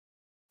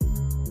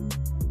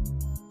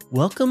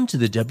Welcome to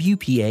the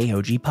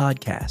WPAOG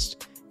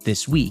podcast.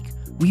 This week,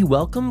 we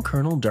welcome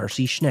Colonel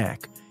Darcy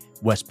Schnack,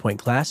 West Point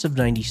class of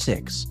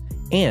 96,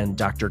 and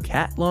Dr.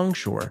 Kat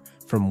Longshore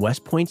from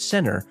West Point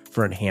Center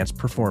for Enhanced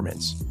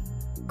Performance.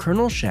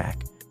 Colonel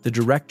Schnack, the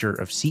director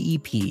of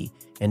CEP,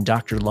 and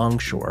Dr.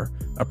 Longshore,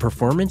 a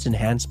performance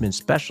enhancement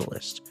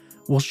specialist,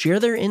 will share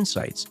their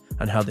insights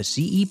on how the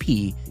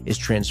CEP is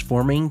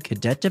transforming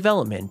cadet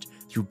development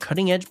through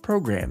cutting-edge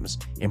programs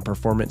in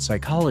performance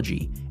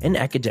psychology and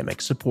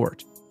academic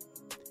support.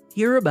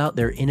 Hear about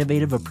their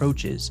innovative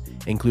approaches,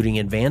 including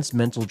advanced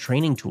mental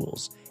training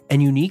tools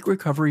and unique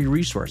recovery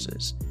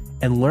resources,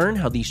 and learn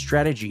how these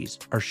strategies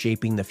are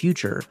shaping the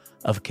future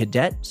of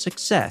cadet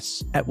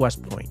success at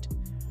West Point.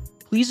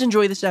 Please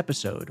enjoy this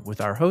episode with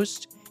our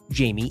host,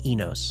 Jamie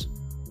Enos.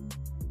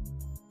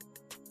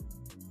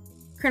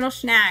 Colonel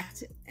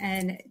Schnack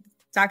and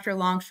Dr.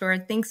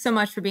 Longshore, thanks so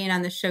much for being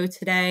on the show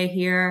today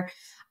here.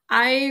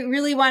 I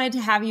really wanted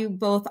to have you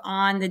both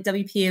on the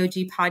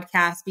WPAOG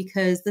podcast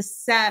because the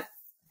SEP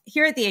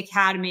here at the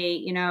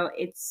Academy,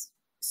 it's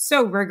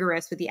so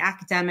rigorous with the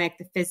academic,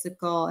 the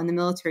physical, and the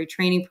military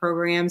training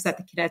programs that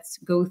the cadets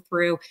go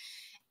through.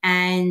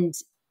 And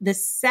the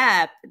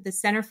SEP, the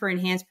Center for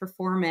Enhanced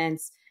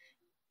Performance,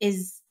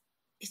 it's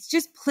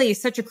just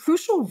plays such a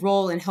crucial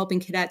role in helping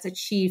cadets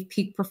achieve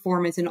peak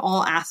performance in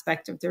all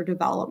aspects of their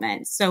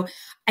development. So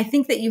I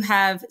think that you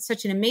have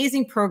such an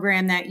amazing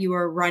program that you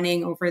are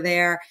running over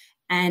there.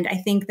 And I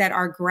think that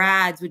our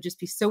grads would just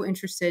be so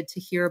interested to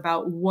hear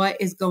about what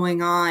is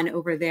going on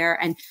over there.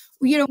 And,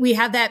 we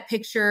have that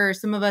picture.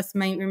 Some of us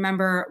might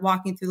remember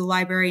walking through the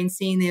library and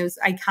seeing those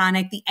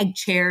iconic, the egg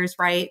chairs,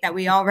 right, that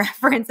we all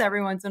reference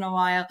every once in a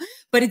while.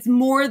 But it's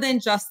more than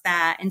just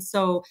that. And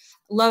so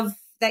love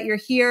that you're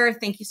here.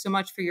 Thank you so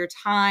much for your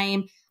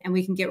time. And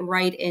we can get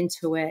right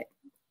into it.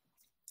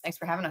 Thanks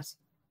for having us.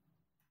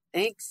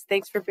 Thanks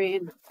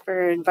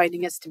for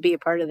inviting us to be a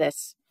part of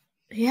this.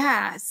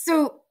 Yeah.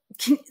 So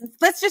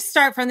let's just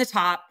start from the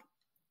top.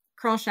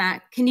 Colonel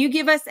Schnack, can you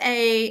give us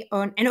an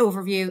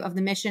overview of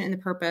the mission and the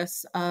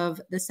purpose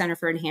of the Center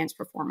for Enhanced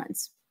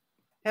Performance?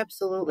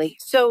 Absolutely.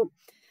 So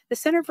the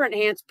Center for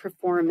Enhanced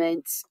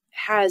Performance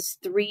has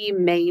three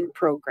main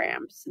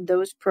programs.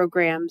 Those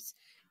programs,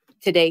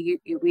 today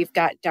we've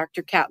got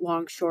Dr. Kat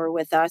Longshore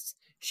with us.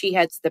 She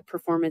heads the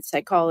Performance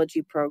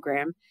Psychology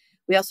program.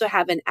 We also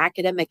have an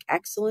Academic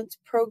Excellence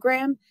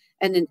program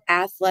and an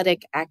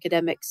Athletic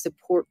Academic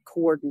Support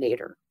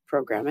Coordinator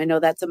program. I know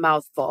that's a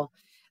mouthful,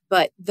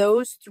 but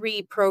those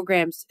three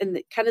programs and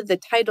the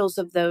titles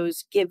of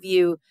those give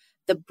you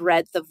the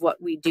breadth of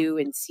what we do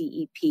in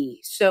CEP.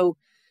 So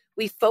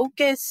we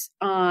focus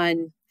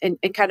on and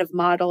kind of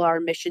model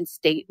our mission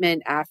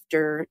statement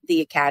after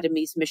the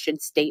Academy's mission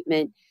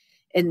statement,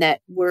 in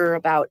that we're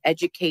about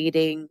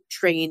educating,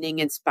 training,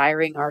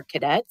 inspiring our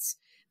cadets.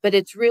 But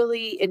it's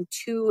really in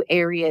two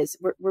areas.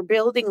 We're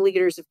building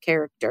leaders of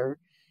character.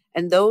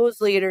 And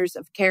those leaders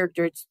of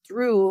character, it's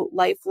through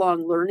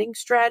lifelong learning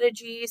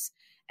strategies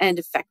and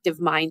effective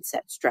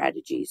mindset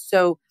strategies.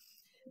 So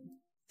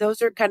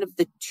those are kind of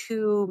the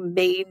two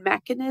main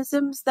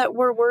mechanisms that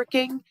we're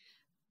working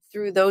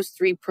through those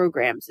three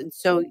programs. And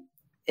so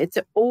it's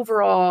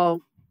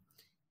overall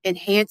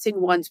enhancing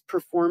one's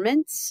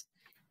performance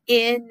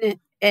in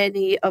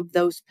any of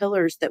those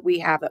pillars that we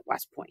have at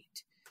West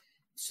Point.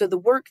 So the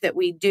work that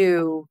we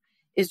do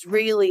is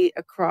really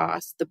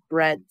across the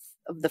breadth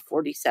of the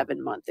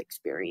 47-month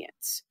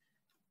experience.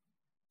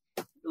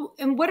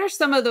 And what are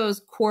some of those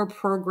core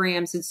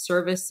programs and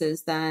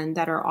services then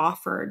that are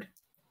offered?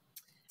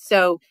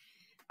 So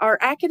our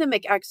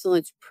Academic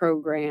Excellence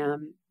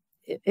program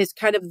is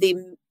kind of the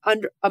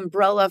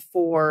umbrella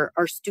for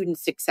our Student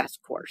Success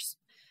course.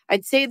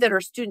 I'd say that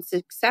our Student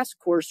Success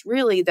course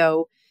really,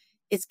 though,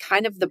 is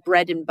kind of the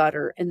bread and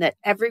butter, and that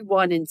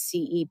everyone in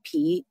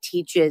CEP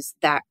teaches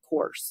that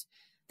course.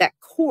 That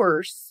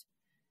course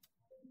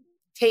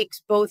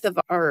takes both of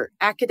our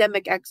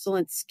academic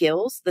excellence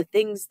skills, the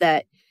things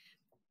that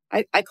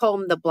I call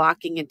them the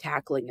blocking and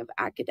tackling of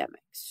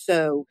academics.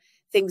 So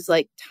things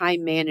like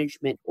time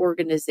management,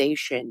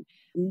 organization,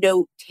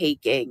 note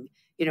taking,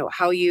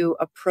 how you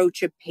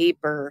approach a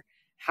paper,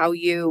 how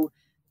you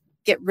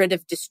get rid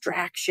of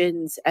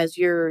distractions as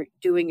you're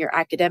doing your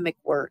academic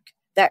work.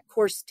 That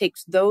course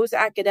takes those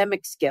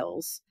academic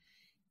skills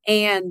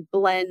and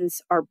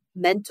blends our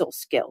mental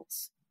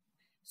skills.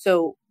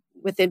 So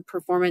within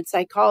performance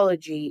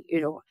psychology,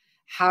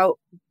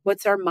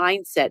 what's our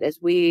mindset as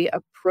we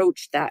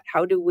approach that?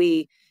 How do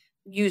we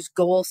use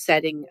goal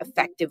setting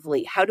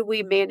effectively? How do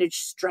we manage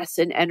stress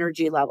and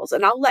energy levels?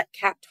 And I'll let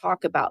Kat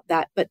talk about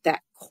that, but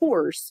that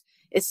course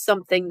is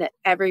something that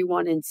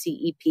everyone in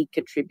CEP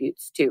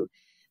contributes to.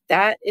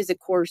 That is a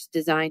course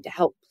designed to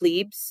help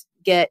plebes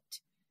get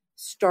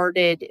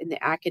started in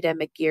the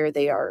academic year.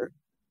 They are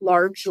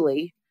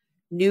largely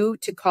new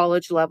to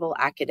college level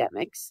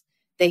academics.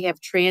 They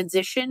have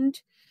transitioned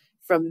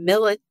from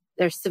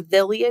their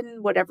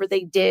civilian, whatever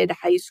they did,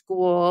 high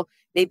school,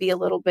 maybe a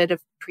little bit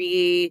of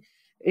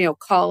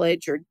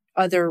college or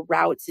other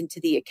routes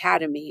into the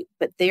academy,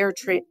 but they are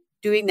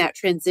doing that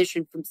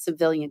transition from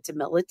civilian to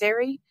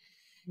military.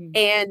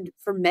 And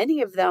for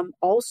many of them,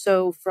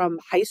 also from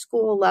high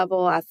school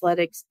level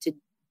athletics to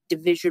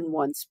Division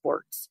I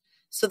sports.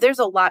 So there's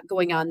a lot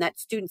going on. That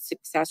student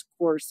success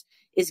course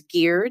is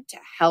geared to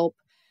help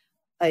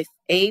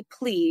a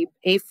plebe,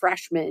 a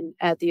freshman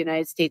at the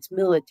United States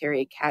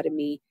Military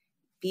Academy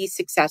be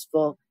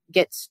successful,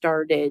 get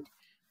started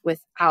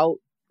without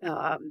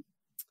kind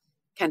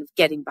of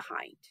getting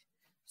behind.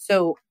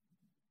 So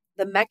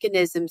the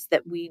mechanisms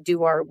that we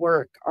do our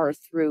work are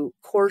through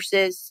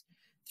courses,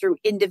 through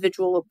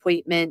individual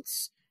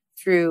appointments,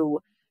 through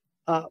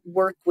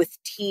work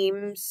with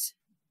teams,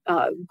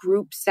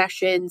 group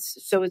sessions.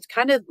 So it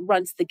kind of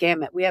runs the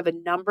gamut. We have a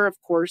number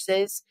of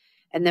courses,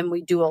 and then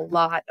we do a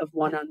lot of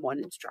one-on-one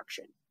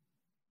instruction.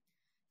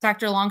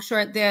 Dr.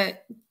 Longshore, the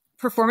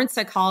performance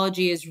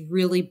psychology is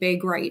really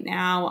big right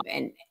now.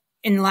 And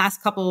in the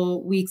last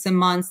couple weeks and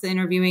months,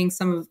 interviewing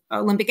some of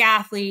Olympic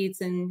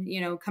athletes and,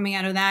 coming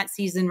out of that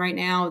season right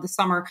now, the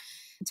summer,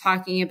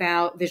 talking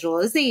about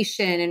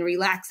visualization and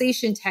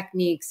relaxation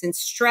techniques and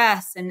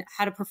stress and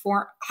how to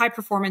perform high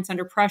performance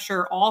under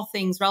pressure, all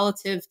things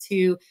relative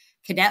to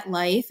cadet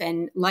life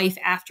and life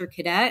after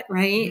cadet,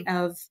 right?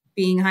 Of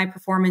being high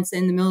performance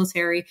in the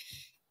military.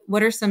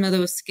 What are some of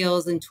those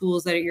skills and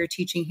tools that you're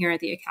teaching here at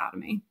the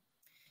Academy?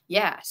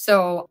 Yeah.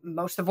 So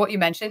most of what you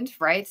mentioned,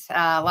 right?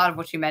 A lot of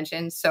what you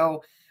mentioned.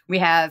 So we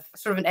have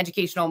sort of an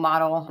educational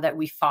model that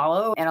we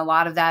follow. And a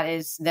lot of that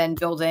is then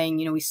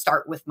building, we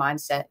start with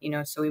mindset,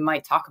 so we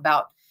might talk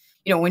about,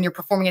 when you're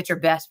performing at your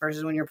best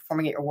versus when you're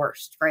performing at your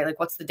worst, right? Like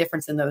what's the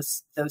difference in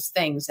those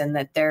things? And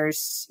that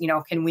there's,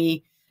 can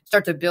we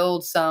start to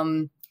build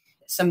some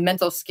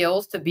mental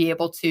skills to be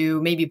able to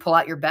maybe pull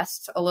out your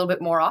best a little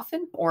bit more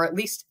often, or at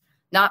least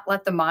not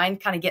let the mind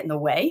kind of get in the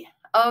way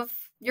of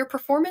your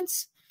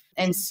performance.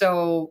 And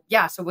so,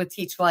 so we'll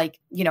teach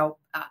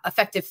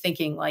effective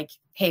thinking, like,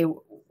 hey,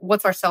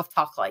 what's our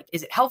self-talk like?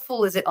 Is it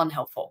helpful? Is it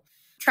unhelpful?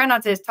 Try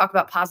not to talk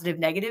about positive,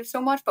 negative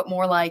so much, but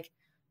more like,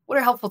 what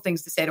are helpful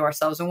things to say to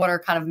ourselves and what are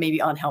kind of maybe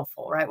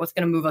unhelpful, right? What's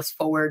going to move us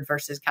forward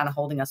versus kind of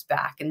holding us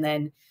back? And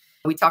then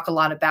we talk a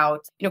lot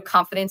about,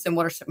 confidence and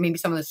what are maybe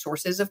some of the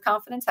sources of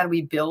confidence. How do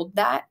we build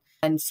that?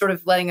 And sort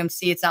of letting them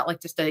see it's not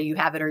like just you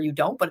have it or you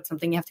don't, but it's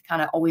something you have to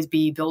kind of always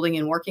be building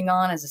and working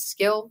on as a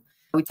skill.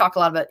 We talk a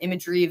lot about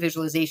imagery,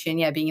 visualization,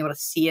 being able to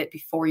see it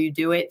before you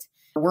do it,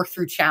 work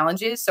through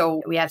challenges.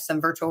 So we have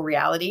some virtual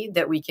reality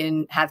that we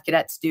can have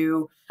cadets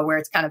do where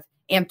it's kind of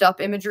amped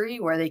up imagery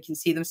where they can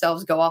see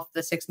themselves go off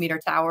the 6-meter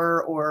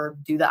tower or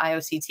do the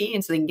IOCT.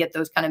 And so they can get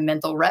those kind of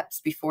mental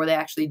reps before they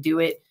actually do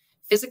it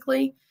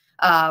physically.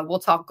 We'll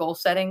talk goal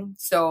setting.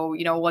 So,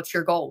 what's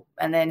your goal?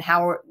 And then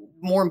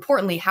more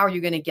importantly, how are you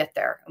going to get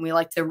there? And we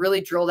like to really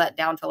drill that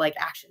down to like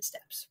action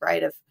steps,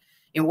 right? Of,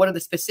 what are the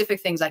specific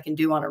things I can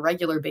do on a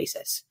regular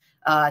basis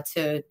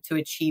to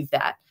achieve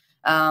that?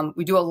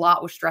 We do a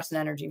lot with stress and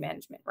energy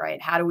management, right?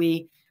 How do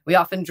we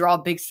often draw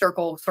a big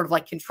circle, sort of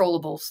like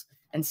controllables,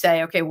 and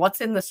say, okay, what's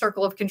in the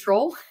circle of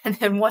control and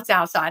then what's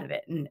outside of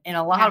it? And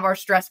a lot of our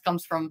stress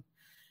comes from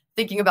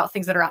thinking about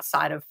things that are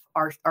outside of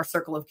our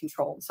circle of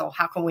control. So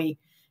how can we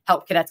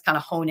help cadets kind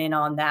of hone in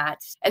on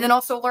that? And then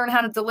also learn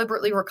how to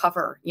deliberately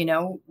recover.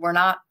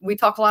 We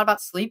talk a lot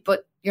about sleep,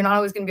 but you're not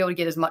always going to be able to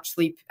get as much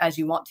sleep as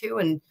you want to.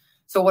 And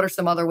so what are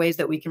some other ways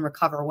that we can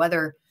recover,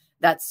 whether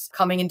that's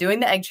coming and doing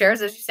the egg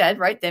chairs, as you said,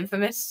 right? The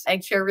infamous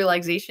egg chair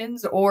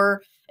relaxations,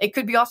 or it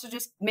could be also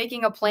just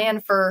making a plan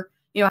for,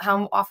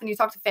 how often you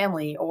talk to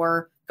family,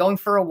 or going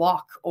for a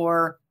walk,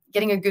 or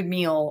getting a good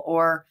meal,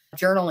 or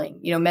journaling,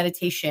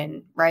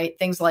 meditation, right?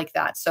 Things like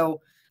that.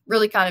 So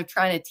really kind of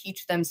trying to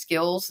teach them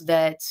skills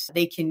that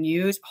they can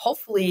use.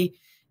 Hopefully,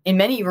 in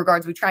many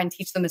regards, we try and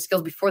teach them the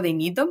skills before they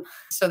need them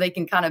so they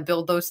can kind of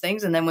build those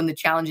things. And then when the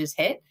challenges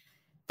hit,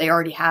 they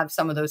already have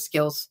some of those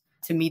skills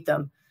to meet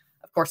them.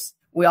 Of course,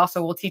 we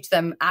also will teach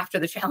them after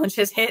the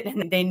challenges hit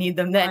and they need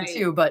them then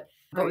too. But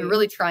we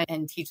really try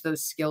and teach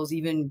those skills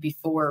even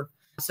before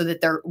so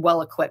that they're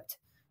well equipped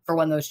for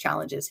when those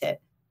challenges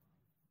hit.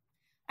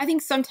 I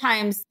think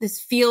sometimes this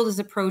field is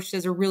approached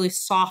as a really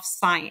soft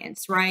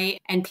science, right?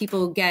 And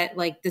people get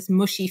like this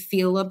mushy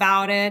feel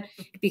about it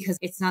because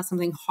it's not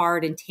something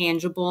hard and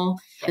tangible.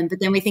 But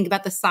then we think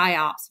about the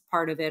psyops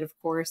part of it, of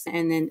course,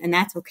 and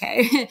that's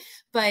okay.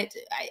 But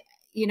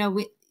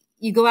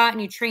you go out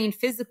and you train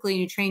physically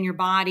and you train your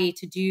body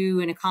to do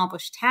and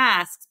accomplish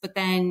tasks, but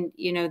then,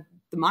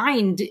 the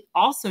mind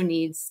also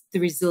needs the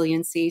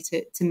resiliency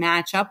to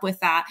match up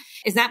with that.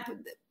 Is that,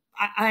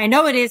 I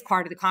know it is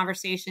part of the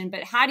conversation,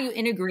 but how do you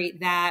integrate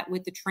that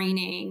with the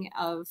training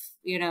of,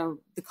 the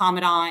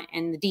commandant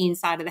and the dean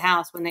side of the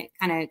house when it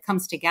kind of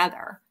comes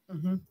together?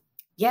 Mm-hmm.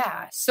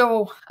 Yeah.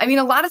 So, a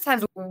lot of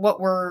times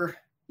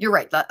you're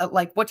right.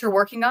 Like what you're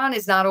working on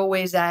is not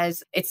always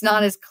it's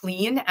not as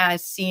clean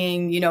as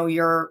seeing,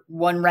 your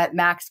 1 rep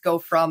max go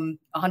from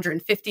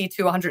 150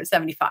 to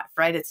 175,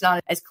 right? It's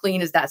not as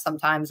clean as that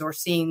sometimes, or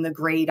seeing the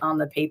grade on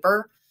the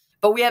paper.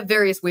 But we have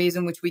various ways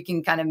in which we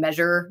can kind of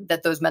measure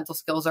that those mental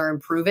skills are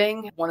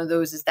improving. One of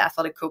those is the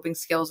athletic coping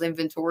skills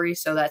inventory.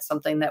 So that's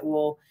something that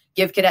we'll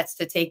give cadets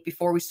to take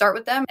before we start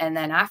with them and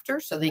then after,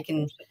 so they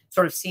can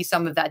sort of see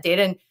some of that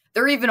data. And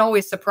they're even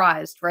always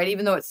surprised, right?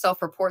 Even though it's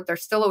self-report, they're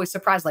still always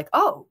surprised, like,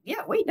 oh,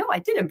 yeah, wait, no, I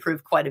did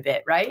improve quite a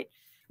bit, right?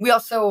 We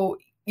also,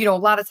 a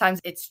lot of times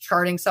it's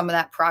charting some of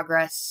that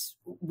progress.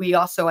 We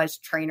also, as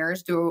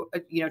trainers, do,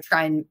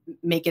 try and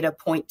make it a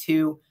point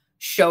to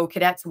show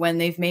cadets when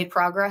they've made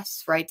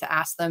progress, right? To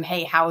ask them,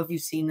 hey, how have you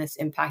seen this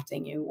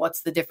impacting you?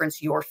 What's the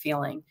difference you're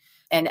feeling?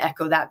 And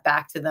echo that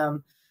back to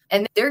them.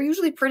 And they're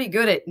usually pretty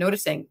good at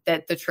noticing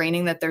that the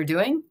training that they're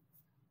doing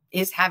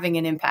is having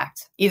an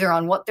impact, either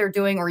on what they're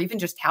doing or even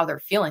just how they're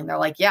feeling. They're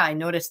like, yeah, I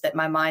noticed that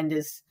my mind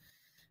is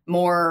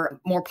more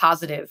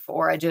positive,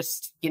 or I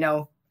just,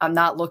 I'm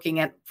not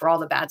looking for all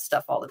the bad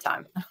stuff all the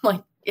time. I'm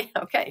like, yeah,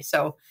 okay.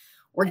 So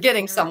we're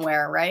getting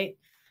somewhere, right?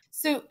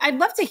 So I'd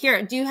love to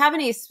hear, do you have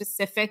any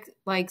specific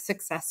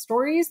success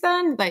stories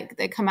then,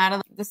 that come out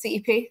of the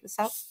CEP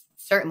itself?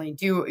 Certainly.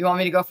 Do you want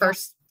me to go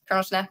first,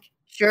 Colonel Schnack?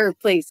 Sure,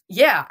 please.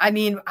 Yeah. I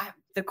mean,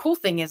 the cool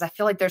thing is I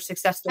feel like there's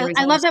success stories.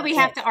 I love that we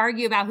have to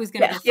argue about who's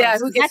going to go first. Yeah,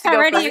 that's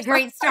already a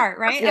great start,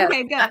 right? Yeah.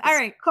 Okay, good. All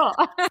right, cool.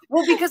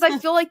 Well, because I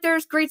feel like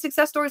there's great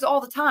success stories all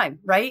the time,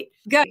 right?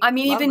 Good. I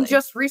mean, Lovely. even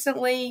just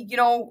recently,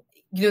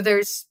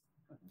 there's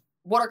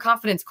water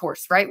confidence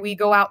course, right? We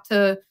go out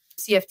to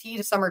CFT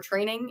to summer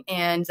training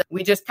and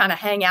we just kind of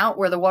hang out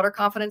where the water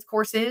confidence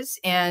course is.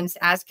 And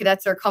as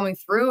cadets are coming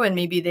through and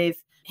maybe they've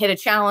hit a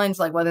challenge,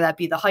 like whether that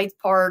be the height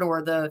part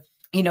or the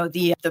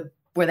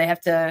where they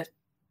have to,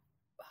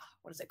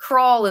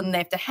 crawl and they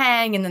have to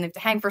hang and then they have to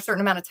hang for a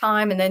certain amount of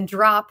time and then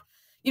drop,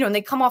 and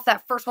they come off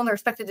that first one, they're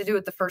expected to do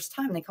it the first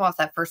time. And they come off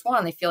that first one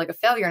and they feel like a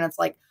failure. And it's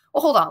like,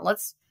 well, hold on,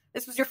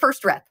 this was your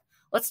first rep.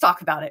 Let's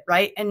talk about it.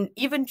 Right. And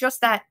even just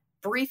that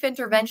brief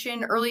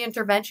intervention, early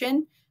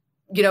intervention,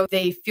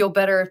 they feel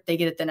better, they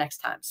get it the next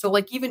time. So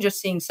even just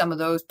seeing some of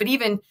those, but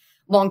even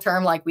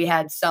long-term, we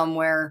had some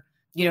where,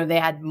 they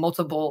had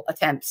multiple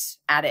attempts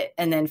at it.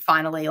 And then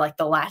finally,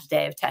 the last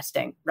day of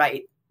testing,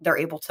 right, they're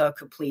able to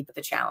complete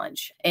the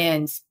challenge.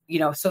 And,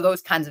 so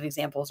those kinds of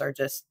examples are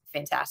just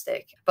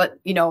fantastic. But,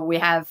 we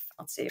have,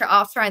 let's see,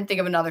 I'll try and think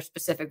of another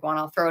specific one.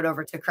 I'll throw it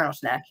over to Colonel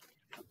Schnack.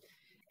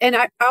 And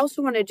I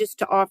also wanted just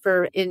to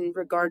offer in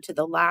regard to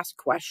the last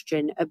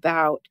question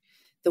about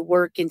the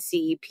work in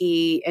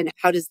CEP and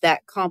how does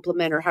that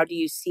complement, or how do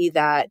you see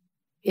that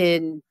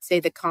in, say,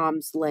 the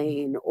comms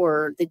lane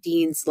or the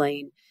dean's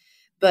lane?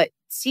 But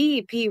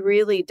CEP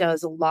really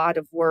does a lot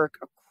of work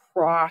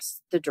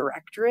across the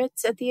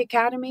directorates at the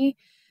academy.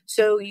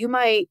 So you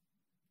might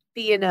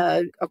be in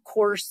a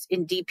course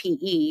in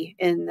DPE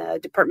in the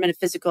Department of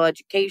Physical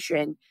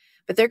Education,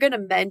 but they're going to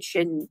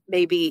mention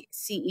maybe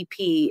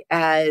CEP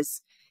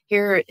as,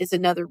 here is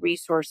another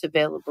resource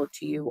available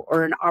to you,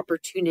 or an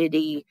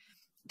opportunity.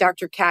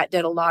 Dr. Kat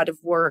did a lot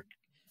of work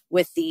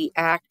with the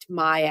ACT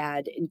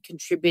MIAD and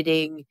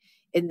contributing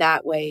in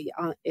that way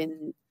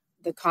in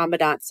the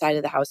commandant side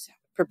of the house,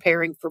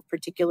 preparing for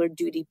particular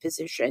duty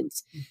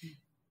positions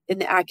in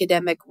the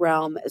academic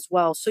realm as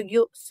well. So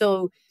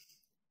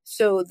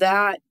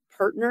that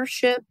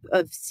partnership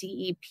of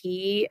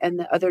CEP and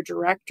the other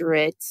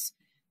directorates,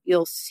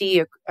 you'll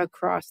see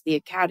across the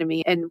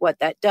academy. And what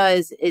that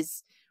does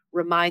is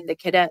remind the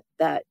cadet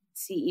that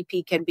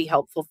CEP can be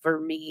helpful for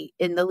me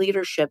in the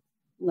leadership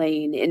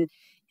lane,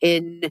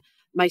 in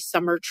my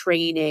summer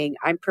training.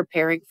 I'm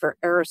preparing for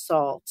air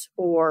assault,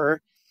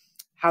 or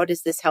how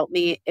does this help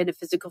me in a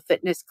physical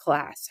fitness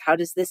class? How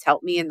does this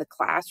help me in the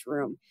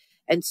classroom?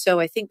 And so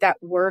I think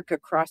that work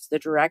across the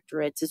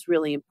directorates is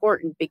really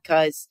important,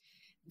 because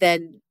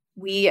then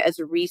we as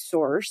a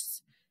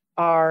resource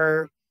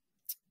are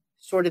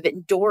sort of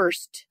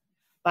endorsed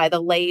by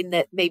the lane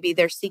that maybe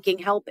they're seeking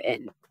help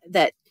in.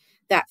 That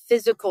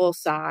physical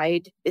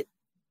side, it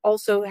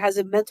also has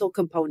a mental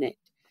component.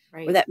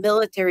 Right. Or that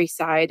military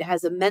side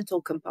has a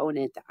mental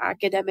component, the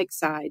academic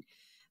side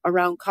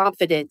around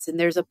confidence. And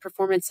there's a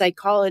performance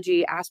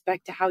psychology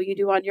aspect to how you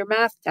do on your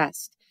math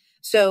test.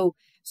 So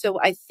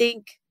I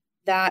think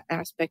that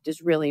aspect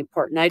is really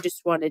important. I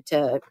just wanted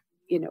to,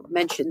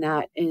 mention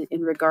that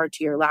in regard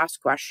to your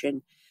last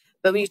question.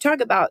 But when you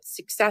talk about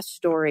success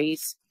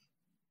stories,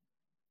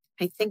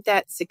 I think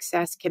that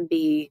success can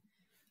be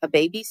a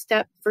baby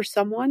step for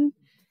someone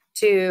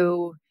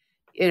to,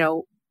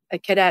 a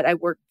cadet I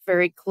worked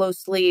very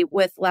closely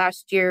with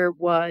last year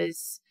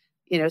was,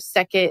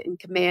 second in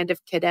command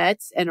of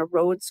cadets and a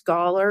Rhodes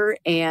Scholar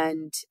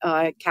and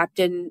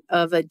captain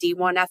of a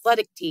D1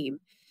 athletic team.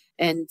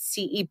 And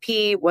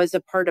CEP was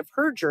a part of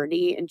her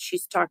journey. And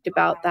she's talked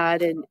about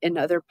that in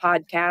other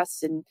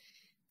podcasts and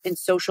in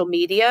social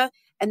media.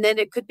 And then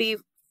it could be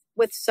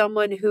with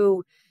someone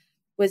who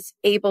was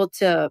able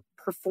to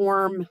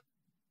perform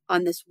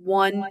on this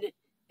one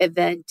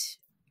event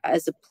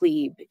as a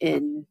plebe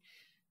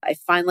I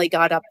finally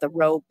got up the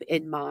rope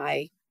in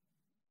my,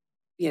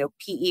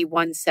 PE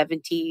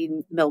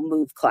 117 mill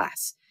move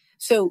class.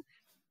 So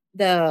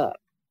I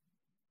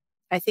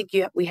think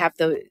we have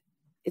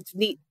it's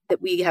neat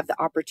that we have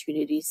the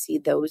opportunity to see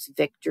those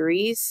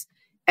victories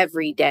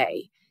every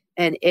day.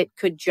 And it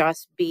could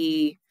just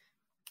be,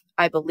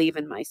 I believe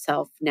in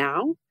myself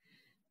now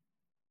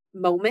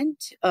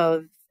moment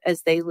of,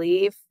 as they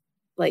leave,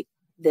 like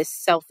this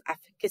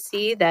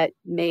self-efficacy that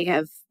may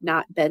have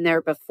not been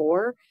there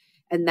before.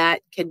 And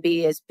that can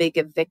be as big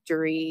a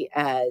victory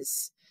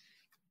as,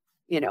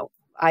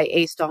 I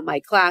aced all my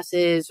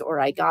classes, or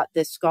I got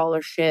this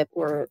scholarship,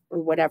 or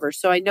whatever.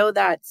 So I know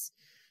that's,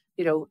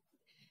 for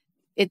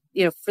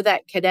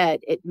that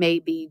cadet, it may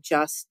be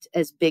just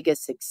as big a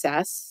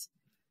success,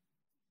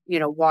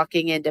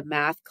 walking into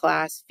math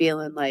class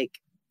feeling like,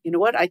 you know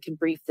what, I can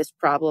brief this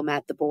problem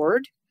at the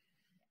board,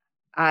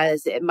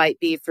 as it might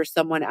be for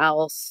someone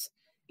else,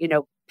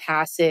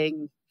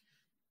 passing,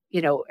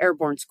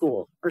 airborne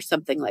school or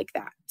something like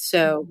that.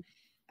 So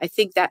I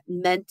think that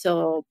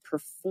mental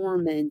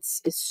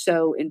performance is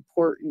so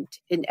important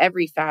in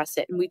every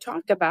facet. And we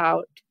talk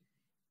about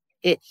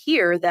it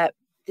here, that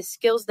the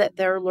skills that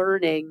they're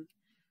learning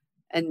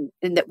and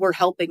that we're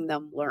helping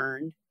them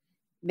learn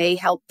may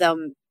help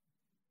them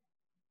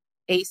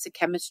ace a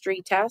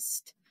chemistry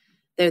test.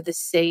 They're the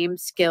same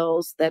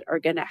skills that are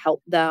going to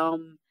help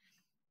them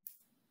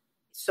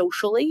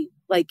socially,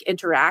 like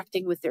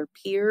interacting with their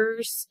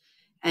peers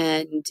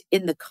and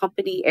in the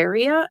company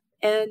area.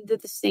 And they're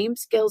the same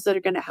skills that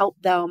are going to help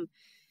them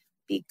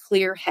be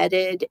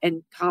clear-headed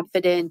and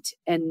confident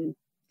and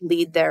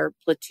lead their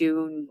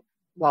platoon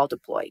while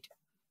deployed.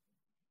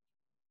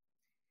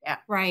 Yeah.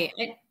 Right.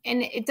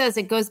 And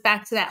it goes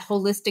back to that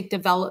holistic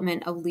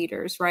development of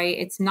leaders, right?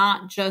 It's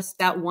not just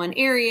that one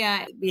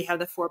area. We have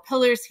the 4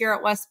 pillars here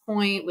at West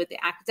Point with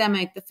the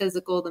academic, the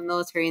physical, the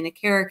military, and the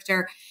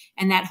character,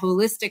 and that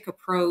holistic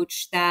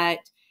approach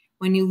that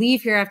when you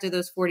leave here after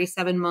those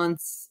 47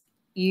 months,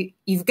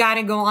 you've got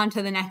to go on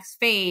to the next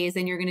phase,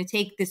 and you're going to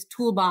take this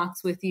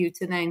toolbox with you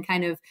to then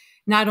kind of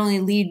not only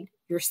lead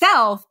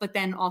yourself, but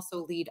then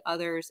also lead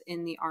others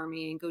in the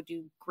Army and go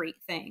do great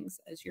things,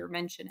 as you're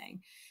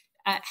mentioning.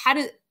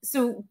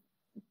 So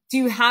do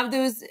you have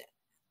those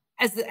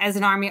as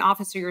an Army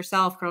officer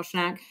yourself, Colonel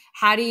Schnack?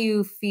 How do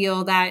you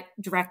feel that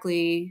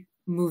directly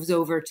moves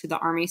over to the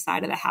Army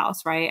side of the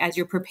house, right? As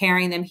you're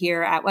preparing them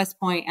here at West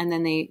Point, and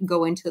then they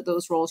go into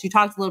those roles. You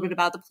talked a little bit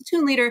about the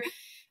platoon leader,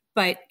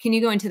 but can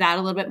you go into that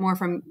a little bit more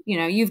from,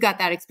 you've got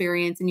that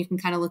experience and you can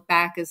kind of look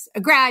back as a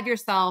grad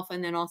yourself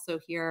and then also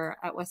here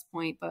at West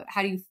Point, but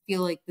how do you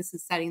feel like this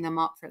is setting them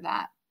up for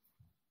that?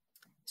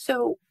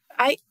 So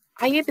I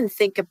even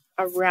think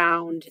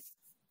around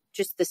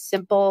just the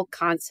simple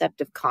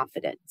concept of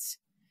confidence.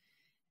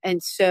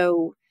 And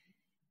so,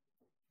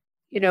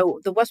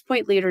 the West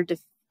Point Leader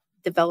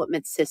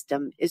Development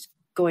System is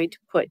going to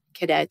put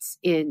cadets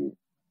in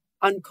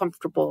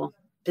uncomfortable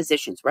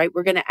positions, right?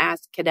 We're going to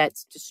ask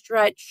cadets to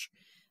stretch,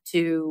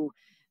 to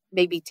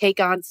maybe take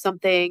on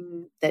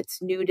something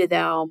that's new to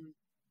them.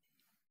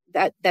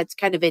 That's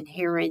kind of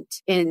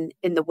inherent in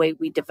the way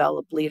we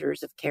develop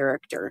leaders of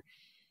character.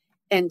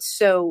 And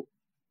so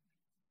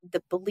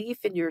the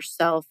belief in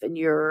yourself and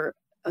your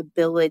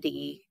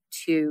ability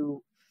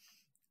to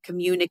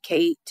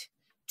communicate,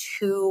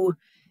 to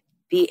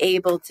be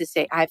able to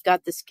say, I've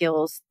got the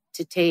skills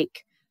to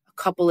take a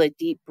couple of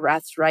deep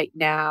breaths right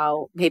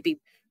now, maybe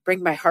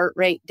bring my heart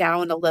rate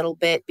down a little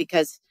bit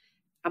because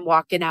I'm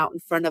walking out in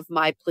front of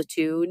my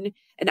platoon.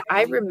 And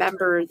I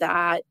remember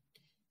that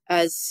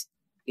as,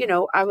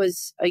 I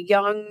was a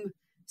young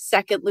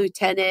second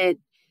lieutenant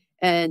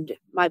and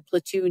my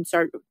platoon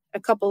sergeant, a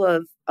couple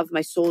of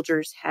my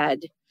soldiers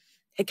had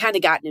kind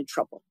of gotten in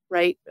trouble,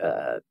 right?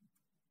 A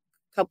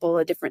couple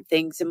of different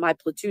things. And my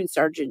platoon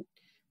sergeant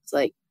was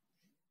like,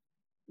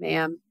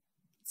 ma'am,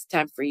 it's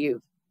time for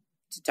you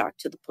to talk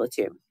to the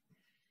platoon.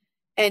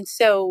 And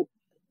so,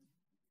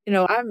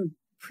 I'm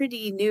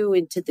pretty new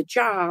into the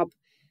job,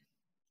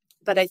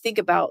 but I think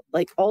about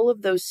like all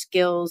of those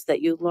skills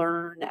that you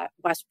learn at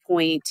West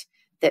Point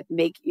that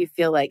make you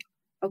feel like,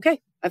 okay,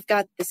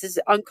 this is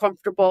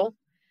uncomfortable.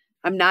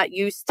 I'm not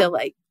used to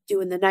like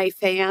doing the knife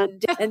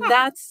hand. And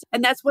that's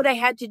what I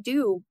had to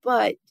do.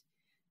 But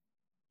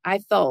I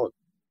felt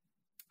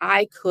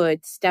I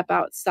could step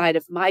outside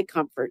of my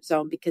comfort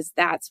zone because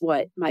that's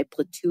what my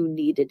platoon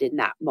needed in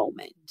that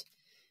moment.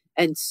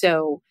 And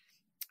so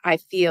I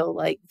feel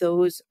like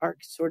those are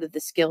sort of the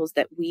skills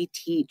that we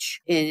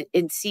teach in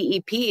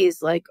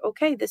CEPs. Like,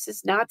 okay, this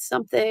is not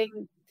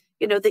something,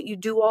 that you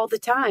do all the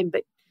time,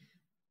 but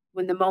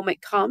when the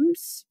moment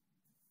comes,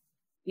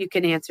 you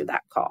can answer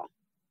that call.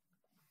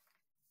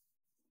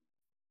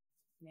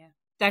 Yeah.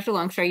 Dr.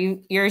 Longshore,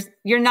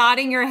 you're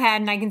nodding your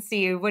head and I can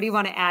see you. What do you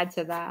want to add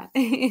to that?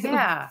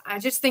 Yeah, I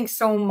just think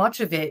so much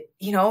of it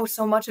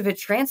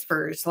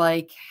transfers.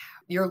 Like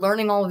you're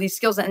learning all of these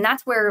skills. And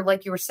that's where,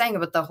 like you were saying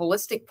about the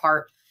holistic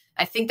part,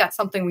 I think that's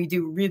something we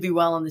do really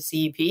well in the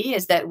CEP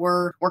is that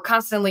we're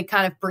constantly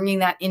kind of bringing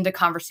that into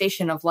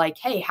conversation of like,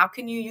 hey, how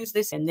can you use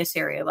this in this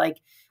area? Like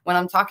when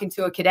I'm talking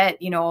to a cadet,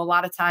 a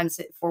lot of times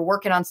if we're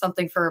working on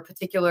something for a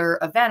particular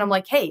event, I'm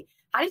like, hey,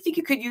 how do you think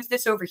you could use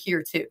this over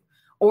here too?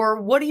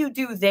 Or what do you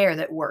do there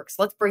that works?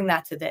 Let's bring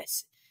that to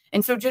this.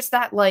 And so just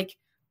that like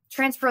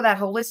transfer that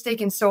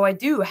holistic. And so I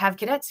do have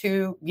cadets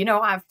who,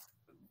 I've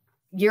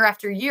year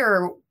after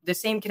year, the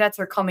same cadets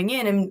are coming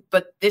in,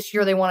 but this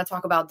year they want to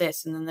talk about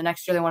this. And then the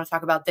next year they want to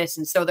talk about this.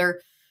 And so they're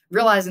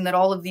realizing that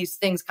all of these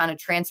things kind of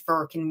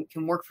transfer, can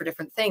work for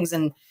different things.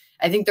 And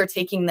I think they're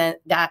taking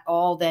that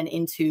all then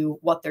into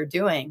what they're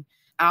doing.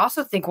 I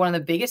also think one of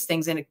the biggest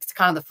things, and it's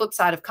kind of the flip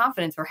side of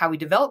confidence or how we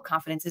develop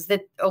confidence, is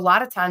that a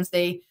lot of times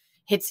they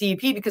hit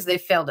CEP because they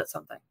failed at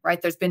something,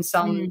 right? There's been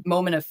some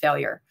moment of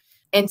failure.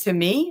 And to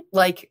me,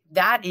 like,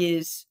 that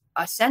is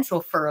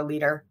essential for a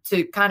leader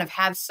to kind of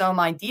have some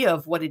idea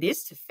of what it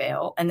is to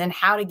fail and then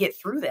how to get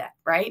through that,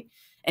 right?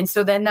 And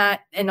so then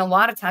and a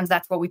lot of times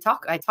that's what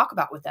I talk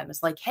about with them.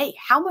 It's like, hey,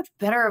 how much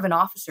better of an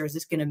officer is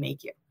this going to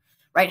make you,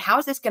 right? How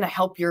is this going to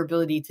help your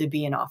ability to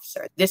be an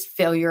officer? This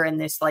failure and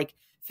this, like,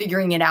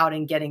 figuring it out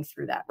and getting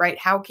through that, right?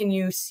 How can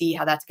you see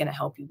how that's going to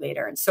help you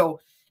later?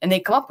 And they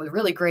come up with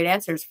really great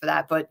answers for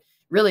that, but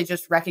really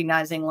just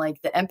recognizing,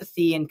 like, the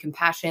empathy and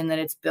compassion that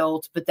it's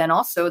built, but then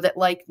also that,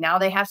 like, now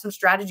they have some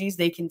strategies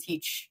they can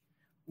teach,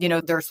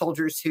 their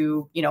soldiers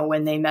who,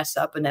 when they mess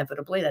up,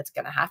 inevitably that's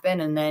going to happen.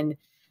 And then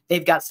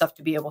they've got stuff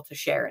to be able to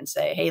share and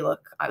say, hey,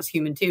 look, I was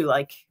human too.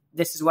 Like,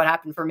 this is what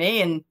happened for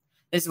me and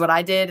this is what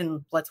I did,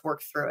 and let's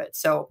work through it.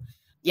 So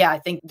yeah, I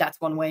think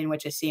that's one way in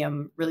which I see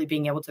them really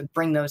being able to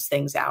bring those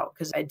things out.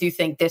 Cause I do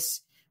think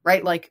this,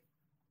 right, like,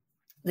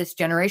 this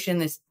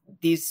generation,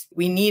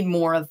 we need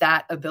more of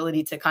that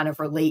ability to kind of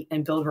relate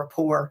and build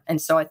rapport.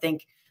 And so I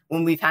think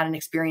when we've had an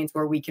experience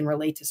where we can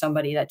relate to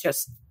somebody, that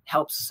just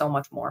helps so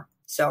much more.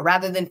 So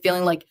rather than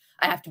feeling like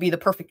I have to be the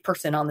perfect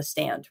person on the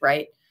stand,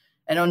 right?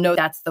 I don't know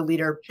that's the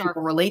leader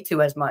people relate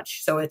to as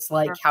much. So it's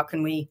like, how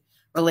can we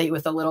relate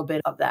with a little bit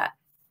of that?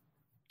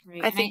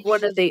 Right. I think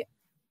one of the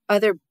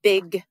other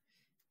big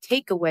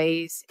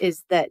takeaways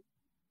is that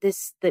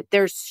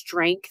there's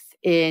strength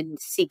in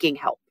seeking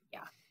help.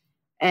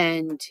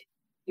 And,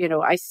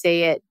 I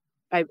say it,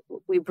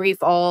 we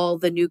brief all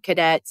the new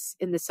cadets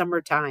in the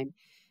summertime.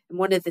 And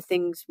one of the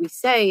things we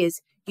say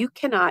is you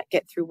cannot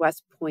get through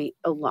West Point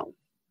alone.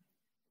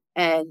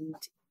 And,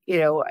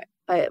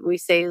 we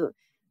say,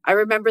 I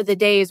remember the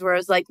days where I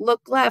was like,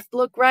 look left,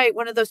 look right.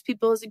 One of those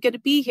people isn't going to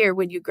be here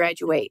when you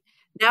graduate.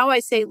 Now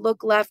I say,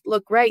 look left,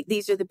 look right.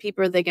 These are the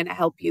people that are going to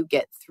help you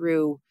get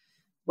through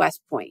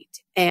West Point.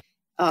 And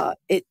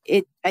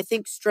it I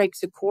think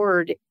strikes a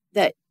chord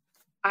that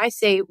I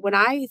say, when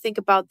I think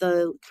about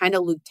the kind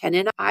of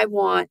lieutenant, I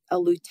want a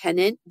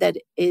lieutenant that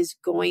is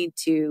going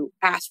to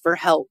ask for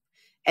help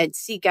and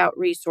seek out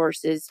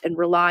resources and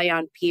rely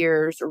on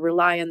peers or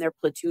rely on their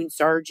platoon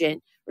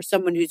sergeant or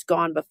someone who's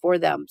gone before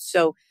them.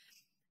 So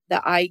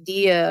the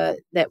idea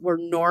that we're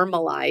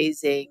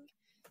normalizing,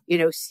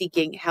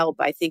 seeking help,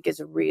 I think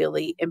is a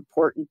really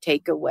important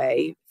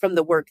takeaway from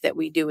the work that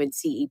we do in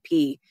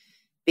CEP,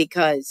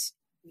 because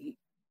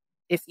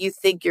if you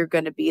think you're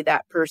going to be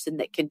that person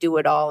that can do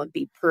it all and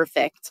be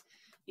perfect,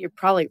 you're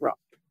probably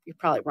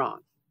wrong.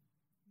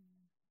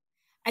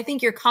 I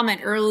think your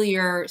comment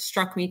earlier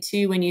struck me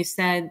too, when you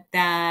said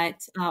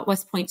that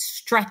West Point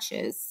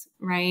stretches,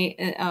 right?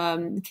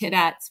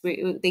 Cadets,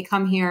 they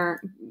come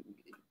here,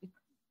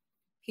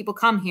 people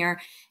come here,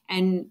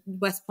 and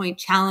West Point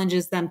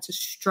challenges them to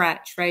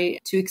stretch,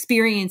 right? To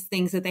experience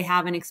things that they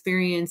haven't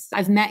experienced.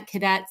 I've met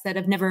cadets that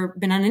have never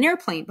been on an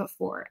airplane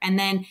before, and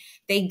then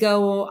they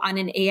go on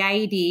an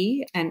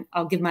AID, and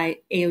I'll give my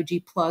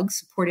AOG plug,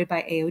 supported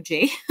by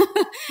AOG,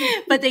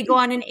 but they go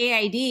on an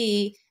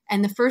AID,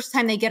 and the first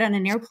time they get on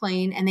an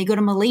airplane and they go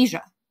to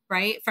Malaysia,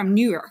 right? From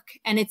New York.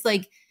 And it's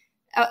like,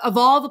 of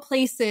all the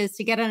places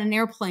to get on an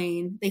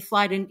airplane, they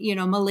fly to,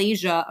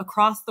 Malaysia,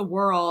 across the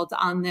world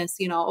on this,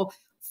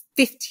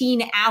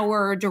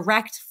 15-hour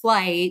direct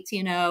flight,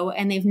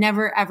 and they've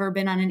never, ever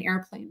been on an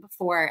airplane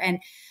before. And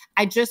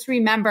I just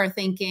remember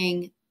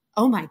thinking,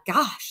 oh my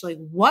gosh, like,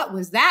 what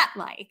was that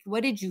like?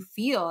 What did you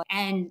feel?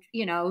 And,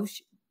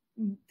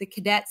 the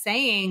cadet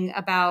saying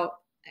about,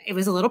 it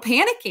was a little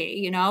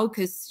panicky,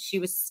 because she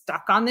was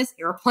stuck on this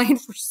airplane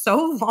for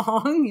so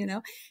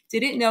long,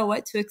 didn't know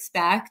what to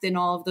expect and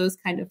all of those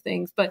kind of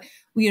things. But,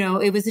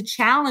 it was a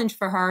challenge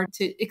for her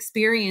to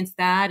experience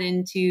that,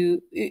 and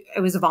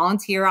it was a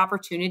volunteer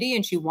opportunity,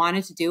 and she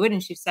wanted to do it.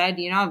 And she said,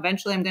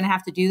 eventually I'm going to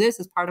have to do this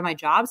as part of my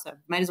job. So I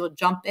might as well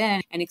jump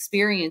in and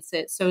experience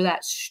it. So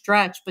that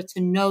stretch, but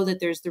to know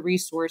that there's the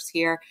resource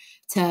here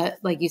to,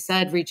 like you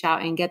said, reach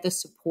out and get the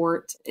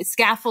support,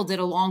 scaffolded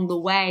along the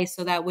way,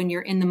 so that when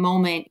you're in the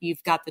moment,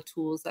 you've got the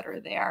tools that are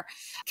there.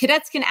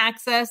 Cadets can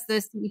access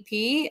this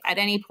EP at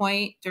any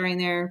point during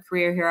their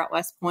career here at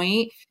West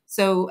Point.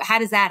 So how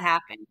does that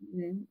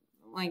happen?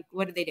 Like,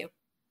 what do they do?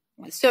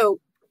 So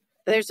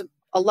there's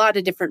a lot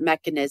of different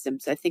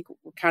mechanisms. I think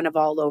we're kind of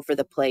all over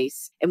the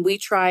place. And we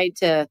try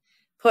to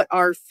put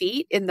our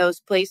feet in those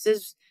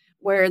places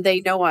where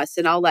they know us.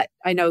 And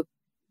I know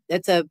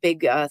that's a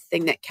big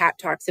thing that Kat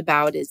talks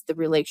about, is the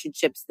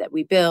relationships that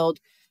we build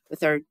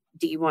with our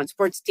D1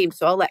 sports team.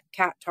 So I'll let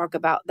Kat talk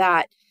about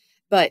that.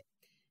 But,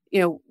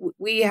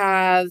 we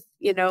have,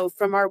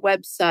 from our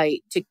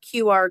website to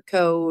QR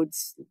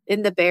codes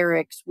in the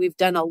barracks, we've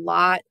done a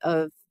lot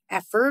of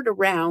effort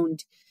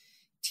around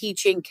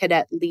teaching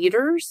cadet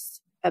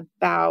leaders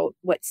about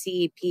what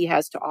CEP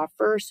has to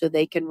offer so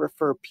they can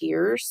refer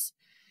peers.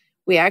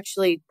 We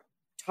actually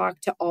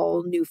talk to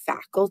all new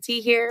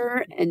faculty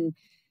here and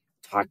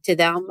talk to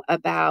them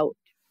about,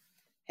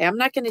 hey, I'm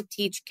not going to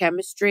teach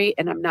chemistry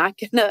and I'm not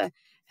going to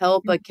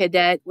help a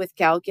cadet with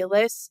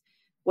calculus.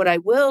 What I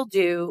will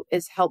do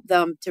is help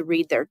them to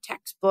read their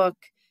textbook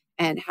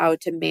and how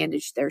to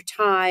manage their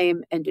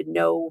time and to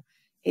know,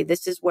 hey,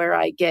 this is where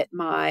I get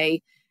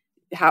my,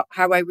 how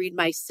I read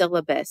my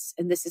syllabus,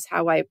 and this is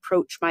how I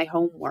approach my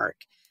homework.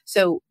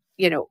 So,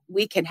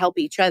 we can help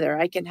each other.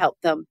 I can help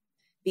them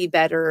be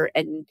better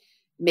and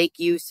make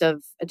use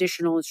of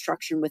additional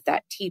instruction with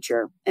that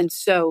teacher. And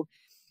so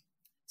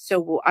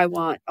I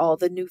want all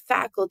the new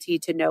faculty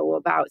to know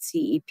about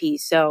CEP.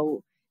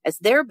 So as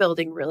they're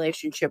building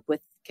relationship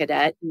with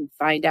cadet and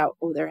find out,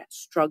 they're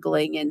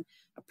struggling in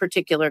a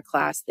particular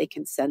class, they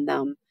can send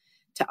them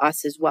to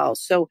us as well.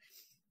 So,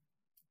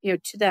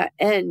 to that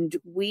end,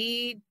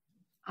 we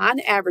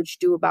on average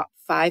do about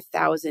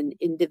 5,000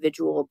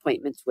 individual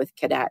appointments with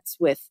cadets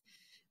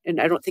and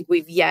I don't think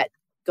we've yet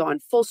gone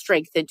full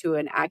strength into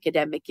an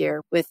academic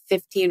year with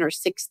 15 or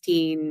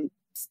 16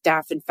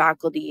 staff and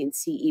faculty in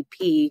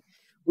CEP.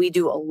 We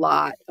do a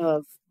lot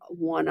of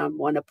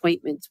one-on-one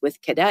appointments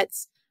with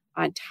cadets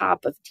on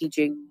top of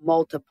teaching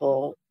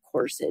multiple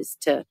courses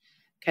to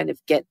kind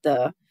of get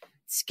the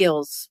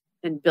skills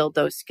and build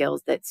those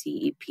skills that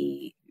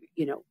CEP,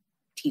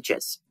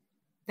 teaches.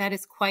 That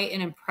is quite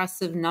an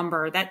impressive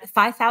number. That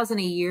 5,000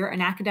 a year,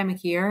 an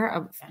academic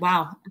year.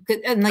 Wow.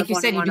 And like you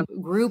said, you do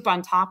group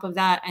on top of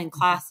that and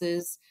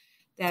classes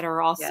that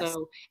are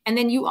also, and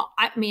then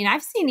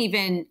I've seen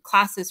even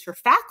classes for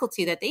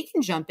faculty that they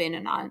can jump in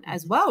and on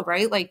as well,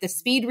 right? Like the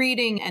speed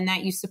reading, and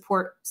that you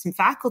support some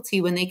faculty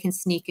when they can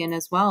sneak in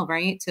as well,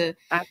 right?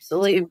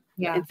 Absolutely.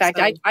 In fact,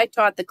 I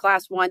taught the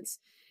class once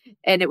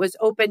and it was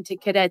open to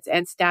cadets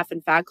and staff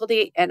and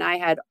faculty. And I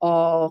had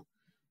all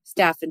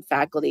staff and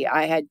faculty.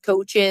 I had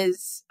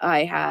coaches.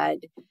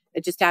 It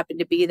just happened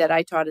to be that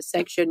I taught a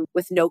section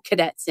with no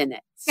cadets in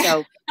it.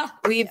 So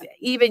we've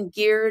even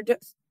geared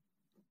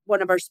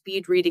one of our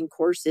speed reading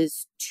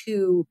courses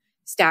to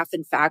staff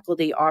and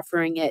faculty,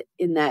 offering it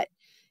in that,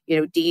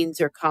 dean's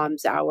or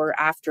comms hour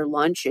after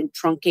lunch, and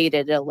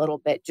truncated it a little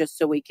bit just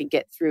so we can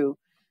get through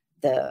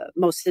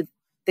most of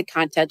the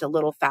content a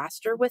little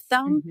faster with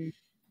them. Mm-hmm.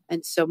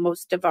 And so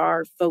most of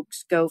our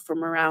folks go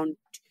from around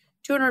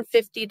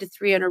 250 to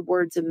 300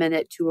 words a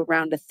minute to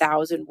around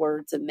 1,000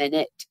 words a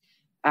minute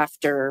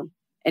after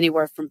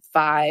anywhere from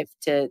 5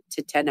 to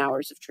 10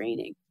 hours of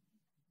training.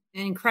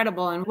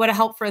 Incredible. And what a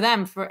help for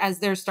them as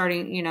they're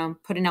starting,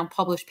 putting out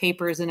published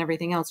papers and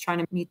everything else, trying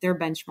to meet their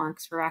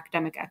benchmarks for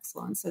academic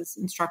excellence as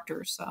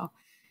instructors. So,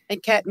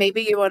 and Kat,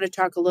 maybe you want to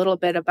talk a little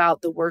bit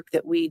about the work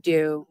that we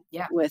do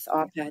with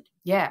OPED.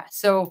 Yeah.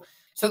 So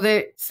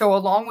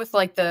along with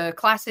like the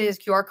classes,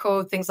 QR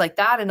code, things like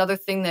that, another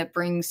thing that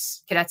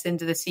brings cadets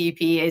into the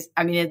CEP is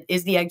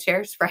the egg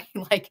chairs, right?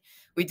 Like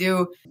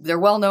they're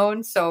well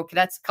known. So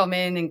cadets come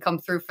in and come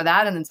through for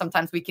that. And then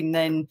sometimes we can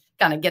then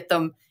kind of get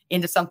them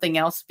into something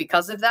else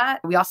because of that.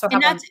 We also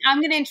have I'm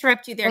going to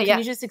interrupt you there. Can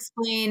you just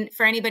explain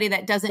for anybody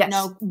that doesn't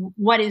know,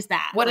 what is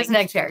that? What is an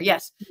egg chair?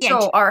 Yes.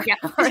 So our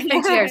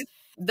egg chairs,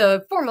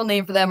 the formal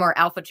name for them are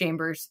alpha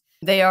chambers.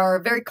 They are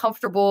very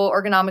comfortable,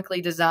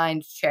 ergonomically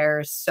designed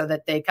chairs so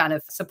that they kind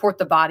of support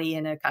the body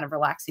in a kind of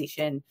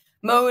relaxation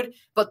mode.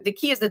 But the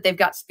key is that they've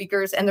got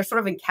speakers and they're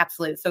sort of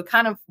encapsulated. So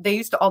they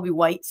used to all be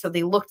white, so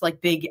they looked like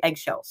big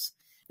eggshells.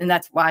 And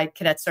that's why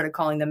cadets started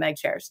calling them egg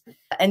chairs.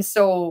 And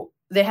so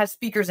they have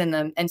speakers in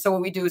them. And so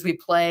what we do is we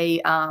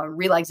play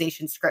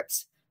relaxation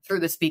scripts through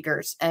the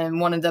speakers. And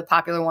one of the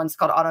popular ones is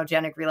called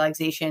autogenic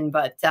relaxation.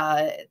 But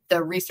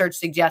the research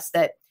suggests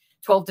that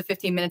 12 to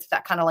 15 minutes,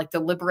 that kind of like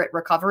deliberate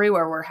recovery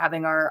where we're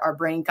having our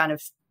brain kind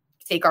of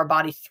take our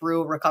body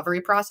through a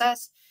recovery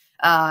process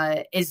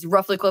is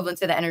roughly equivalent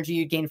to the energy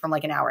you gain from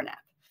like an hour nap.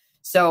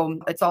 So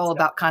it's all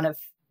about kind of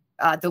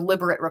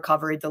deliberate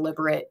recovery,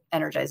 deliberate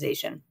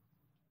energization.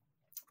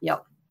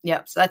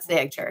 Yep. So that's the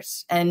egg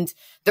chairs, and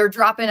they're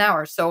drop-in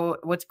hours. So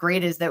what's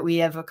great is that we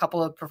have a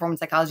couple of performance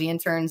psychology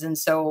interns. And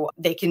so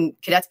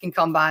cadets can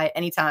come by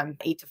anytime,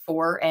 8 to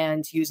 4,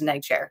 and use an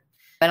egg chair.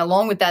 And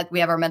along with that, we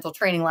have our mental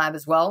training lab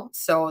as well.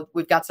 So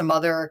we've got some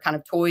other kind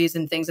of toys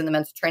and things in the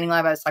mental training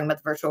lab. I was talking about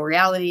the virtual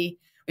reality.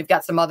 We've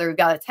got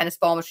a tennis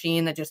ball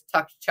machine that just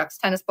chucks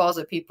tennis balls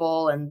at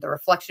people, and the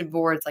reflection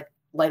boards, like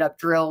light up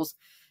drills.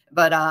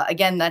 But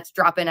again, that's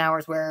drop-in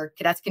hours where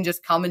cadets can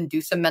just come and do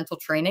some mental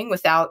training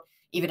without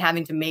even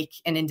having to make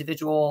an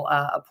individual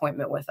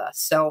appointment with us.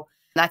 So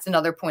that's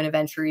another point of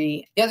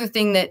entry. The other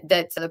thing that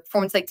the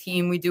Performance Psych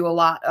team, we do a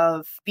lot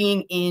of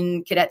being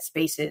in cadet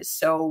spaces.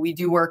 So we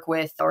do work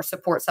with or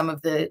support some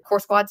of the core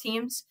squad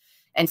teams.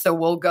 And so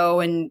we'll go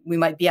and we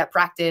might be at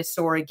practice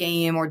or a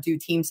game or do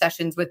team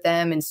sessions with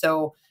them. And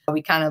so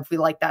we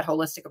like that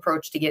holistic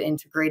approach to get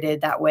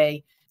integrated. That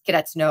way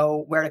cadets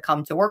know where to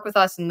come to work with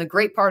us. And the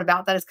great part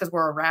about that is because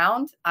we're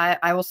around,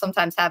 I will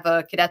sometimes have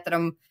a cadet that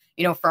I'm,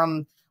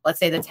 from let's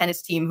say the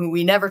tennis team who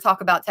we never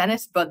talk about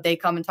tennis, but they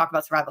come and talk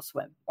about survival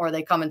swim, or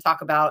they come and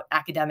talk about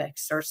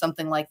academics or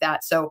something like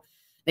that. So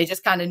they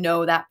just kind of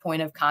know that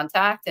point of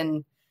contact.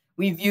 And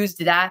we've used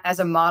that as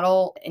a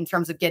model in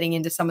terms of getting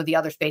into some of the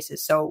other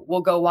spaces. So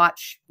we'll go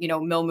watch,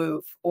 Mill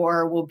Move,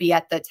 or we'll be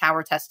at the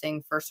tower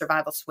testing for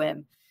survival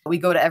swim. We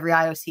go to every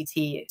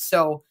IOCT.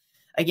 So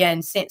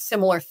again,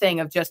 similar thing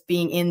of just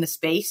being in the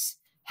space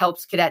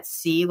helps cadets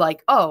see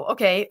like, oh,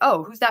 okay.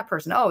 Oh, who's that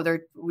person? Oh,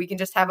 we can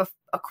just have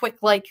a quick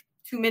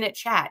 2-minute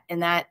chat.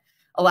 And that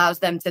allows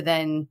them to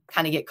then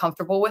kind of get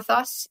comfortable with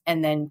us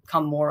and then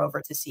come more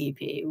over to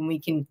CEP. When we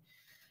can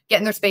get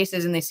in their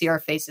spaces and they see our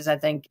faces, I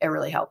think it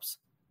really helps.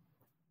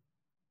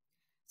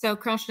 So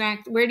Colonel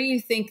Schnack, where do you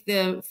think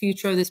the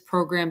future of this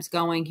program is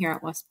going here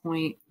at West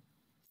Point?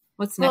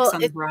 What's next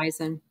on the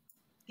horizon?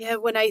 Yeah,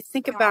 when I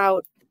think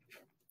about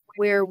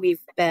where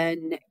we've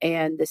been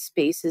and the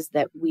spaces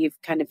that we've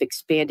kind of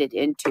expanded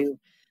into,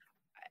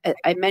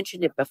 I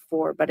mentioned it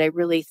before, but I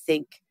really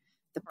think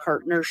the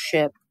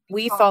partnership,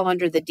 we fall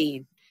under the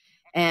dean.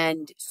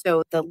 And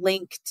so the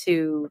link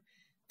to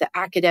the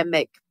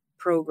academic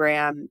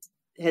program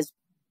has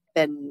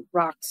been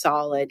rock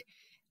solid.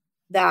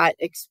 That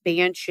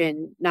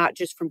expansion, not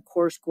just from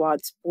core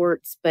squad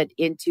sports, but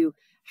into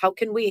how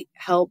can we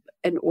help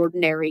an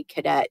ordinary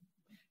cadet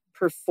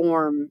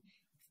perform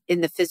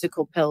in the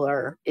physical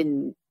pillar,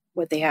 in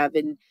what they have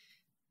in,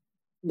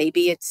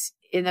 maybe it's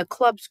in a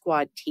club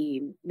squad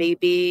team,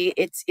 maybe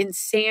it's in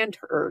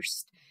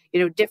Sandhurst,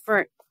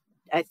 different.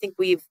 I think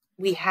we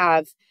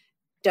have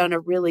done a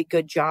really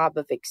good job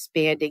of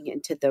expanding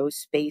into those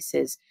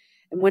spaces.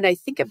 And when I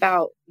think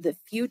about the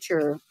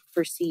future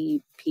for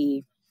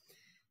CEP,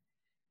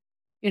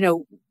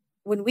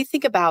 when we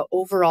think about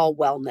overall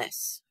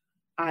wellness,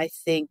 I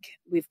think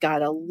we've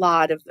got a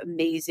lot of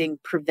amazing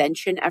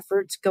prevention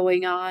efforts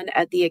going on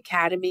at the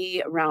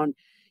academy around,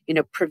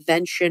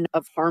 prevention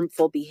of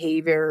harmful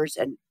behaviors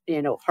and,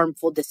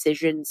 harmful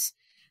decisions.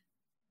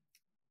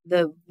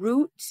 The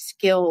root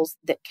skills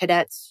that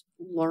cadets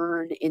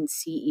learn in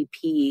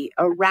CEP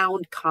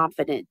around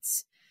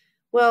confidence,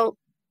 well,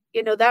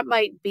 that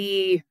might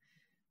be,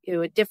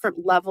 a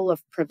different level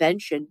of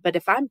prevention. But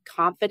if I'm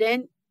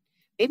confident,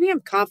 maybe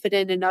I'm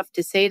confident enough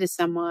to say to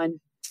someone,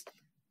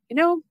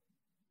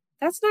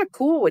 that's not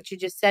cool what you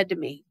just said to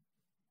me.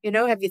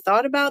 Have you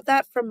thought about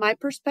that from my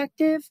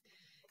perspective?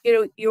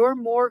 You're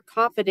more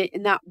confident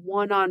in that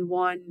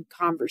one-on-one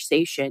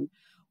conversation,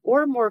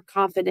 or more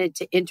confident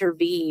to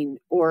intervene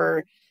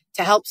or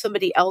to help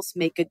somebody else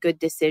make a good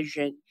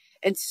decision.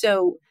 And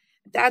so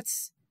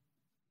that's,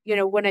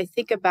 when I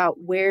think about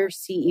where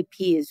CEP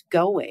is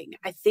going,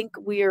 I think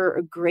we're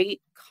a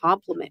great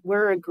complement.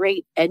 We're a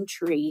great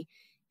entry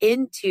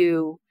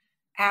into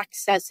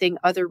accessing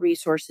other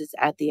resources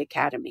at the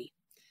academy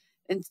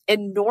and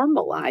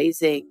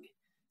normalizing,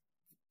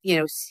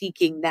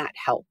 seeking that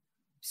help.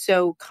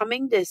 So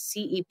coming to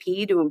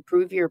CEP to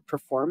improve your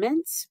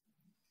performance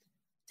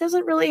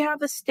doesn't really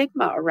have a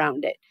stigma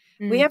around it.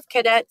 We have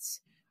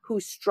cadets who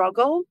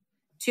struggle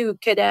to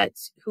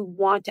cadets who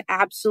want to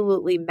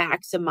absolutely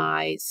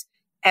maximize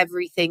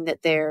everything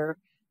that they're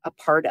a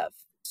part of,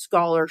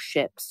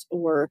 scholarships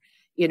or,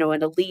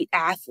 an elite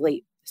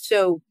athlete.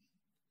 So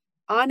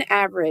on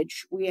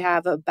average, we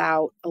have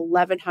about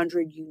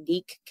 1,100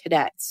 unique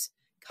cadets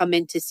come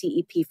into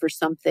CEP for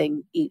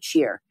something each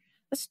year.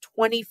 That's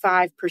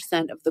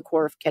 25% of the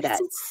Corps of Cadets.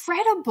 That's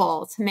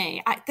incredible to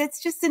me.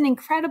 That's just an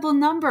incredible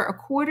number. A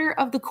quarter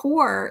of the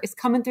Corps is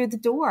coming through the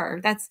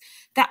door.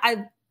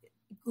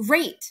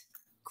 Great.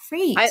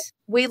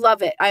 We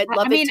love it. I'd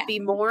love it to be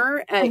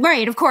more.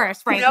 Right, of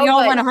course, right. We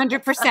all want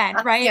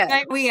 100%, right?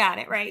 Yeah. We got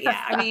it, right?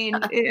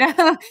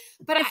 Yeah,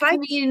 but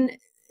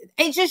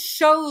it just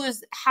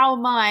shows how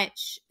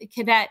much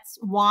cadets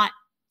want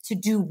to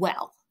do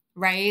well,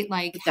 right?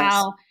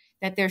 How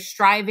that they're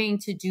striving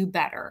to do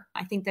better.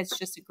 I think that's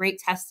just a great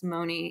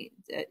testimony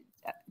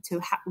to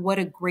what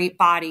a great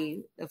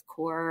body of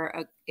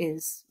Corps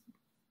is.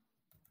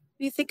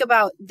 You think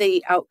about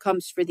the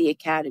outcomes for the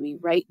academy,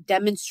 right?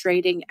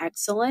 Demonstrating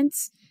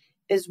excellence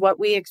is what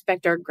we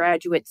expect our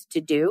graduates to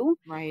do.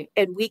 Right.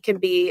 And we can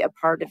be a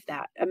part of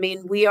that.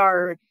 We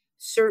are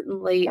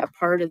certainly a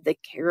part of the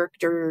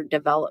character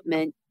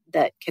development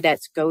that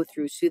cadets go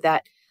through, so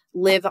that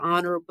live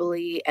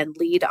honorably and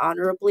lead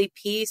honorably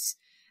piece.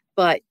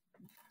 But,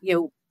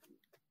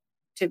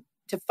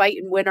 to fight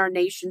and win our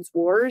nation's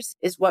wars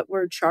is what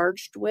we're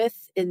charged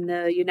with in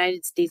the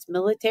United States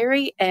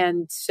military.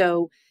 And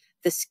so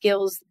the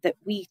skills that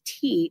we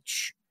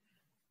teach,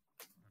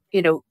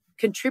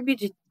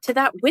 contributed to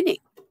that winning,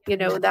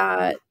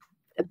 that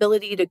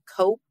ability to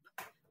cope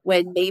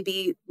when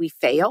maybe we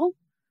fail.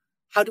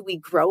 How do we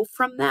grow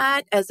from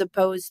that as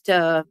opposed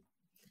to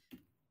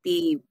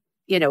be,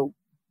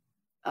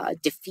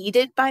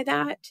 defeated by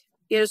that?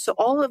 So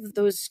all of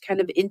those kind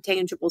of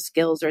intangible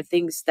skills are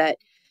things that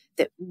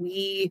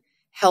we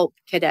help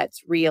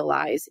cadets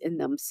realize in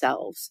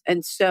themselves.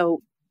 And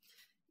so,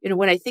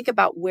 when I think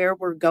about where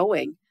we're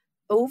going,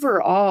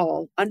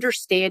 overall,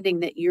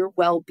 understanding that your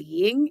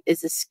well-being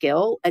is a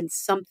skill and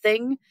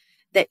something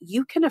that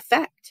you can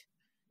affect.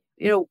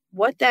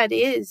 What that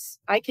is,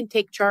 I can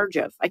take charge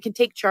of. I can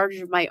take charge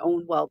of my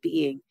own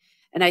well-being.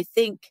 And I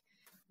think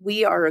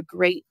we are a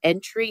great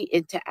entry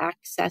into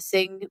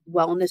accessing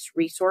wellness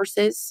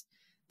resources,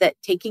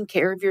 that taking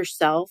care of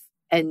yourself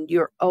and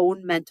your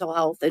own mental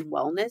health and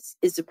wellness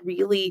is a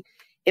really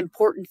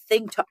important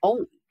thing to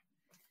own.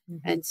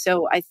 Mm-hmm. And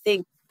so I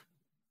think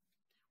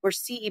where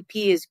CEP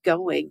is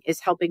going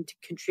is helping to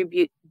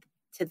contribute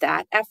to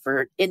that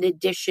effort, in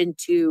addition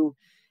to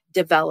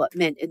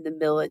development in the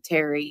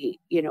military,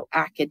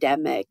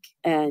 academic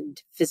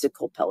and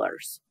physical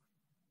pillars.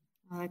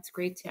 Oh, that's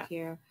great to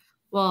hear.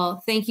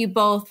 Well, thank you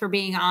both for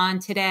being on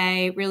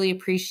today. Really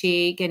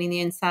appreciate getting the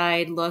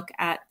inside look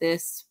at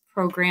this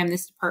program,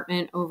 this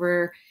department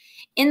over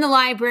in the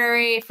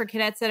library for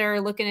cadets that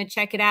are looking to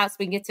check it out, so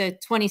we can get to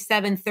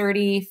 27,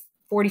 30,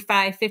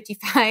 45,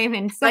 55,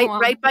 and so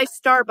on. Right by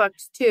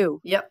Starbucks too.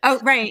 Yep. Oh,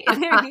 right.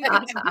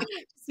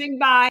 Swing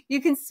by.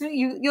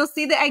 You'll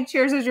see the egg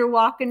chairs as you're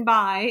walking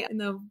by in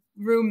the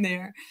room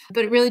there.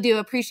 But I really do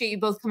appreciate you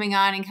both coming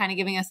on and kind of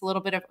giving us a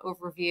little bit of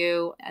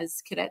overview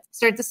as cadets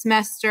start the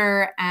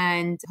semester,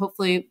 and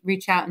hopefully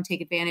reach out and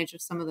take advantage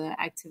of some of the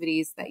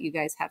activities that you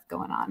guys have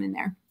going on in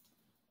there.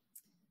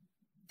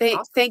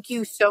 Thank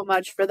you so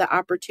much for the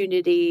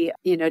opportunity,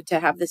 to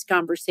have this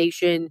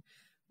conversation.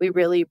 We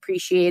really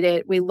appreciate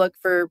it. We look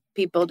for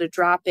people to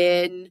drop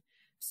in.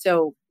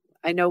 So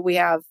I know we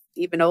have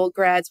even old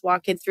grads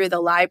walking through the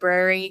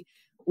library.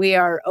 We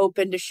are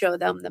open to show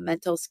them the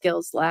mental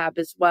skills lab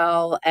as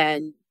well,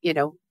 and,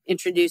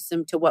 introduce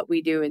them to what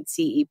we do in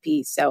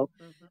CEP. So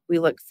we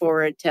look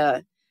forward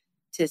to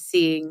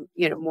seeing,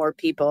 more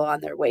people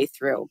on their way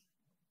through.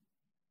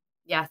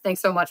 Yeah.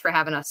 Thanks so much for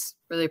having us.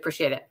 Really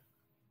appreciate it.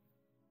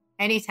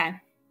 Anytime.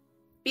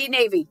 Be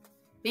Navy.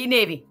 Be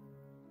Navy.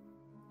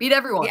 Beat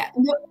everyone. Yeah.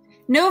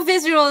 No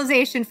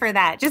visualization for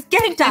that. Just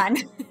get it done.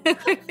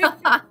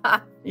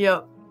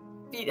 Yep.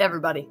 Beat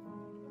everybody.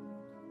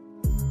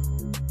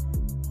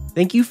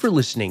 Thank you for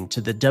listening to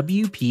the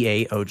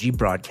WPAOG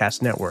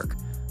Broadcast Network.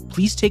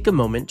 Please take a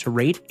moment to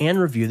rate and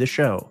review the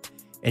show,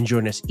 and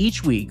join us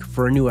each week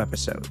for a new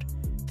episode.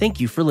 Thank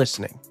you for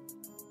listening.